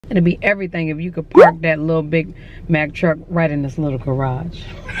It'd be everything if you could park that little Big Mac truck right in this little garage.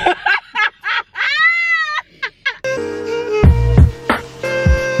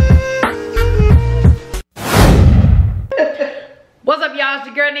 What's up, y'all? It's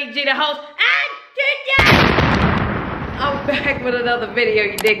your girl, Nick G, the host. I'm back with another video.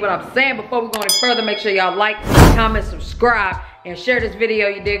 You dig what I'm saying? Before we go any further, make sure y'all like, comment, subscribe, and share this video.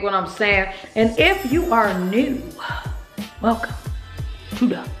 You dig what I'm saying? And if you are new, welcome to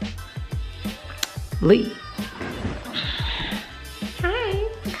the Lee. Hi.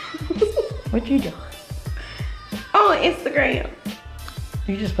 What you doing? On Instagram.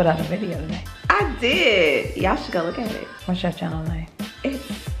 You just put out a video today. I did. Y'all should go look at it. What's your channel name?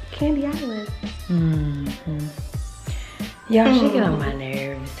 It's Candy Island. Y'all, she get on my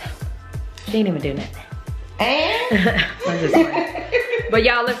nerves. She ain't even do nothing. I'm just playing. But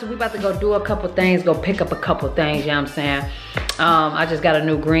y'all, listen, we about to go do a couple things, go pick up a couple things, you know what I'm saying? I just got a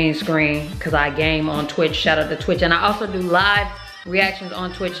new green screen because I game on Twitch. Shout out to Twitch. And I also do live reactions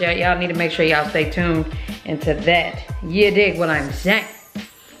on Twitch. Y'all need to make sure y'all stay tuned into that. You dig what I'm saying?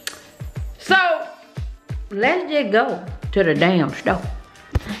 So, let's just go to the damn store.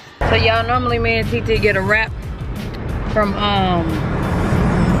 So y'all, normally me and TT get a wrap from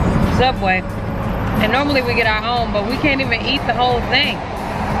Subway. And normally we get our own, but we can't even eat the whole thing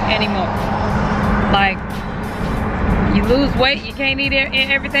anymore. Like, you lose weight, you can't eat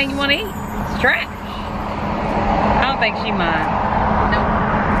everything you want to eat. It's trash. I don't think she mind.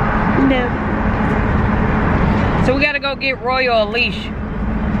 No. So we gotta go get Royal a leash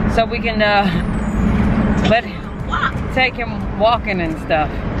so we can take him walking and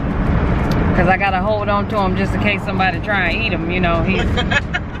stuff. Cause I gotta hold on to him just in case somebody try and eat him. You know, he's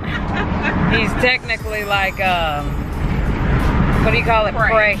technically like what do you call it?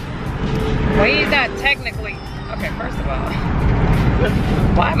 Prey. Well, he's not technically. Okay, first of all,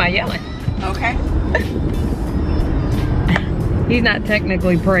 why am I yelling? Okay. He's not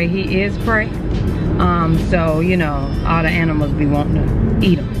technically prey. He is prey. So you know, all the animals be wanting to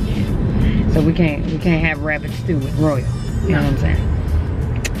eat him. So we can't have rabbit stew with Royal. You know what I'm saying?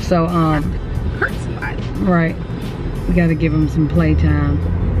 So hurt somebody. Right. We gotta give him some playtime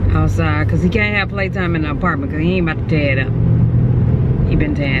outside because he can't have playtime in the apartment because he ain't about to tear it up. He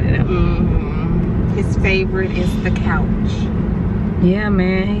been tearing it up. His favorite is the couch. Yeah,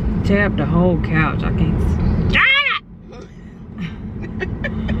 man. He tear up the whole couch. I can't.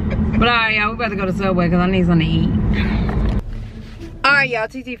 But alright, y'all, we about to go to Subway because I need something to eat. Alright, y'all,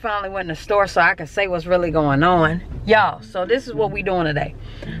 TT finally went in the store so I can say what's really going on. Y'all, so this is what we doing today.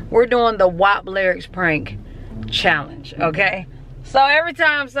 We're doing the WAP lyrics prank challenge, okay? So every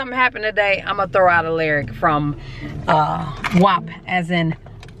time something happened today, I'm gonna throw out a lyric from WAP, as in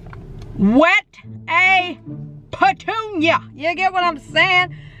wet a petunia. You get what I'm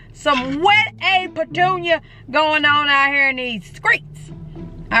saying? Some wet a petunia going on out here in these streets.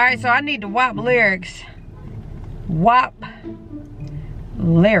 Alright, so I need the WAP lyrics. WAP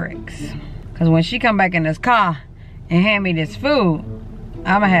lyrics. Because when she come back in this car and hand me this food,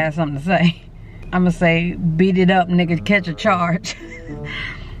 I'ma have something to say. I'ma say, beat it up, nigga, catch a charge.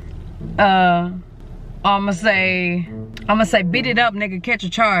 I'ma say, beat it up, nigga, catch a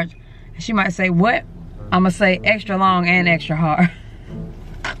charge. And she might say, what? I'ma say, extra long and extra hard.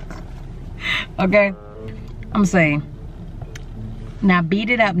 Okay? I'ma say, now beat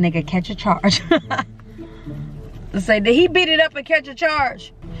it up, nigga, catch a charge. Let's say, did he beat it up and catch a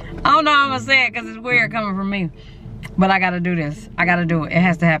charge? I don't know how I'm gonna say it because it's weird coming from me. But I gotta do this. I gotta do it. It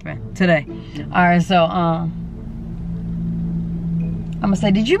has to happen today. Alright, so I'm gonna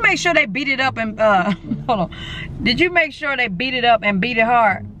say, did you make sure they beat it up and hold on. Did you make sure they beat it up and beat it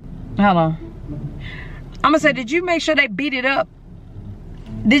hard? Hold on. I'm gonna say, did you make sure they beat it up?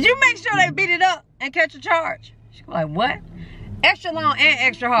 Did you make sure they beat it up and catch a charge? She's like, what? Extra long and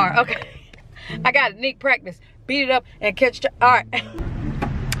extra hard. Okay. I got it. Nick, practice. Beat it up and catch a alright.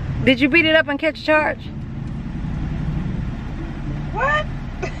 Did you beat it up and catch a charge? What?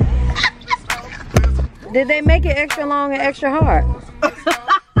 Did they make it extra long and extra hard?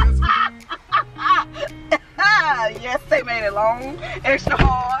 Yes, they made it long, extra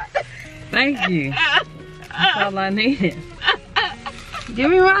hard. Thank you. That's all I needed.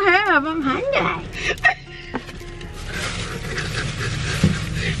 Give me what I have. I'm hungry.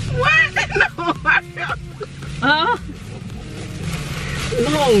 What? Huh?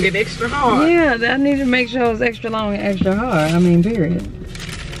 Long and extra hard. Yeah, I need to make sure it's extra long and extra hard. I mean, period.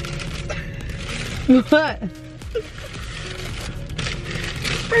 What?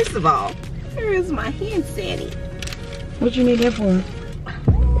 First of all, where is my hand sandy? What you need that for?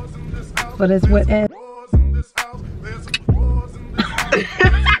 For this wet ass.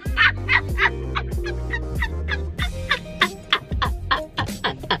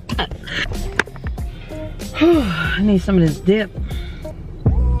 I need some of this dip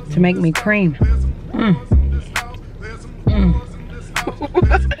to make me cream.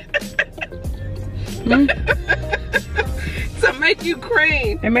 To make you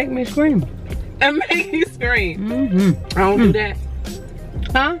cream. It make me scream. And make you scream. I don't do that.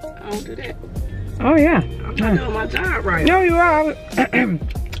 Huh? I don't do that. Oh yeah. I'm not doing my job right. No, you are.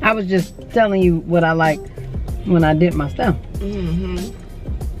 I was just telling you what I like when I dip my stuff.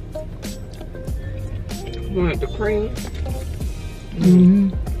 Want the cream?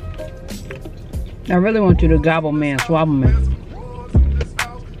 I really want you to gobble me and swallow me.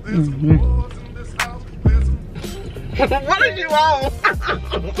 What are you on?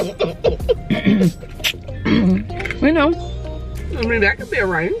 You know. I mean, that could be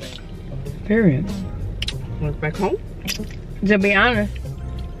arranged. Period. Went back home. To be honest,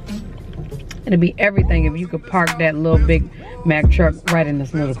 it'd be everything if you could park that little big Mack truck right in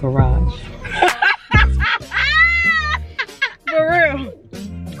this little garage. For real.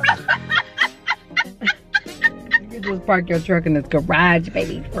 You could just park your truck in this garage,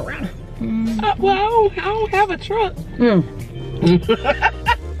 baby. For real. Well, I don't have a truck.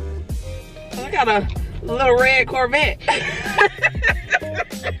 I got a little red Corvette.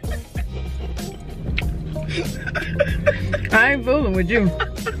 I ain't fooling with you.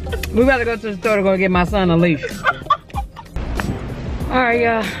 We gotta go to the store to go get my son a leash. Alright,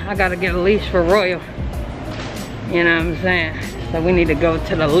 y'all. I gotta get a leash for Royal. You know what I'm saying? So we need to go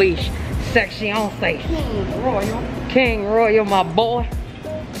to the leash section. King Royal. King Royal, my boy.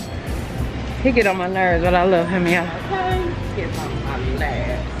 He get on my nerves, but I love him, y'all. Okay. Get on my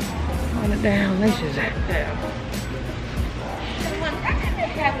lap. On the damn leashes at.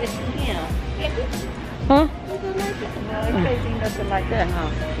 Huh? Nothing like that, huh?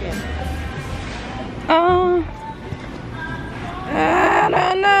 I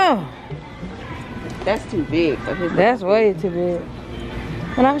don't know. That's too big for his. That's way too big.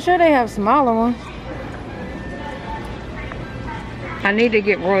 But I'm sure they have smaller ones. I need to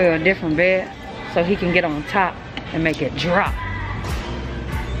get Royal a different bed so he can get on top and make it drop.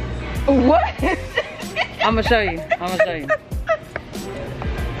 What? I'm gonna show you. I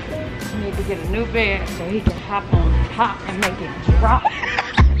need to get a new bed so he can hop on top and make it drop.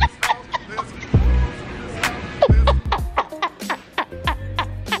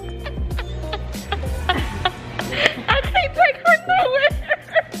 I can't take her nowhere.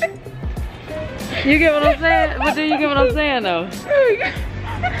 You get what I'm saying? But do you get what I'm saying though?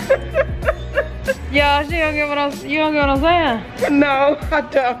 Y'all, she don't get what I'm. You don't get what I'm saying? No, I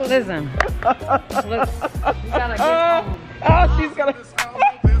don't. Listen. Look, you gotta get on. Oh, she's gonna.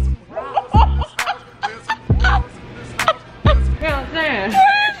 You know what I'm saying?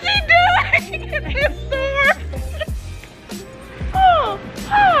 What is she doing in this store? Oh,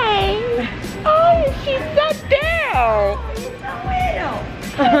 hi. Oh, she sat down.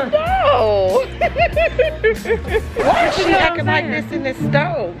 No. Why is she acting like this in this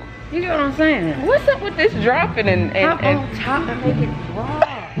stove? You get what I'm saying? What's up with this dropping and Hop on top and make it drop.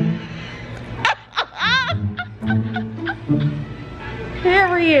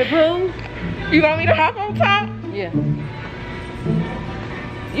 Period, boo. You want me to hop on top? Yeah.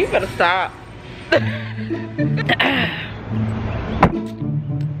 You better stop.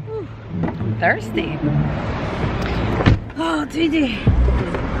 I'm thirsty. Oh, TJ.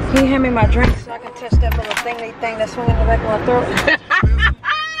 Can you hand me my drink so I can touch that little thingy thing that's swinging in the back of my throat?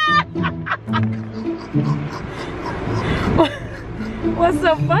 What's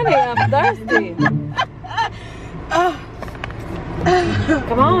so funny? I'm thirsty.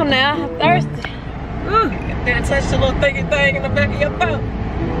 Come on now, I'm thirsty. Then touch the little thingy thing in the back of your throat.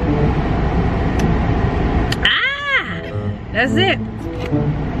 Ah! That's it.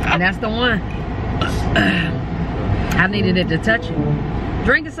 That's the one. I needed it to touch you.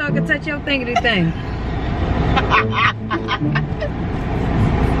 Drink it so I can touch your thingy thing.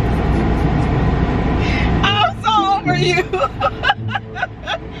 I'm so over you.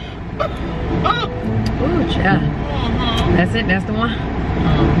 Ooh, child. That's it, that's the one.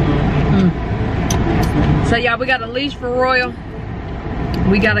 So y'all, we got a leash for Royal.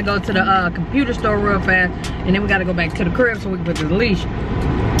 We gotta go to the computer store real fast, and then we gotta go back to the crib so we can put the leash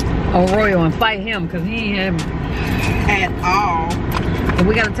on Royal and fight him, cause he ain't having At all. But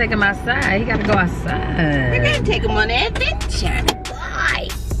we gotta take him outside. He gotta go outside. We gotta take him on an adventure. Why?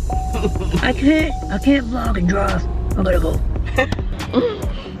 I can't vlog and drive. I gotta go.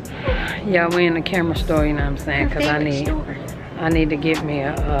 Yeah, we in the camera store, you know what I'm saying? Cause I need to get me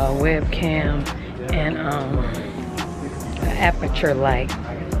a webcam and an aperture light.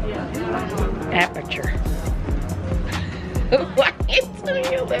 Aperture. Why do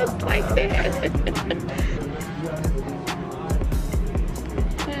you look like that?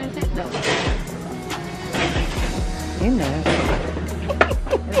 You know.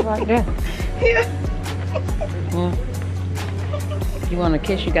 It's right there. Yeah. Yeah. You want a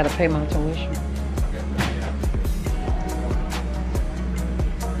kiss, you gotta pay my tuition.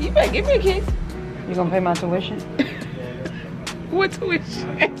 You better give me a kiss. You gonna pay my tuition? What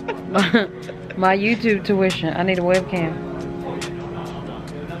tuition? My YouTube tuition. I need a webcam.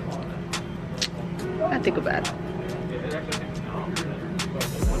 I think about it.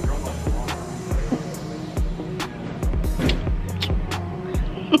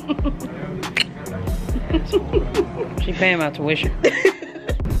 She paying my tuition.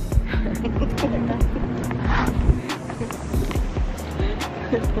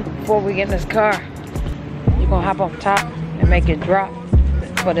 Before we get in this car, you're gonna hop on top and make it drop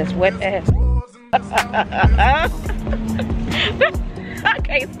for this wet ass. I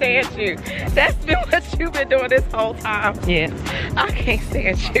can't stand you. That's been what you've been doing this whole time. Yeah. I can't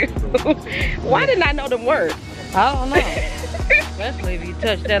stand you. Why didn't I know them words? I don't know. Especially if you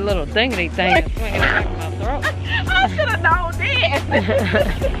touch that little thingy thing and swing it back in my throat. I should have known that.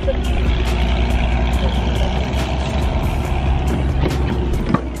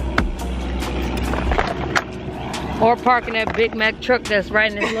 Or parking that Big Mac truck that's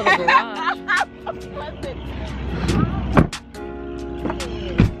right in this little garage.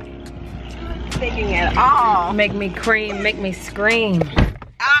 Thinking at all. Make me cream, make me scream.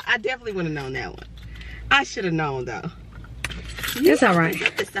 I definitely would have known that one. I should have known though. It's alright.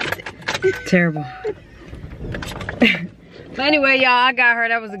 Terrible. But anyway, y'all, I got her.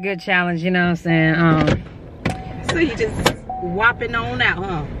 That was a good challenge, you know what I'm saying? So you just whopping on out,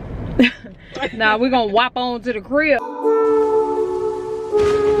 huh? Nah, we're gonna whop on to the crib.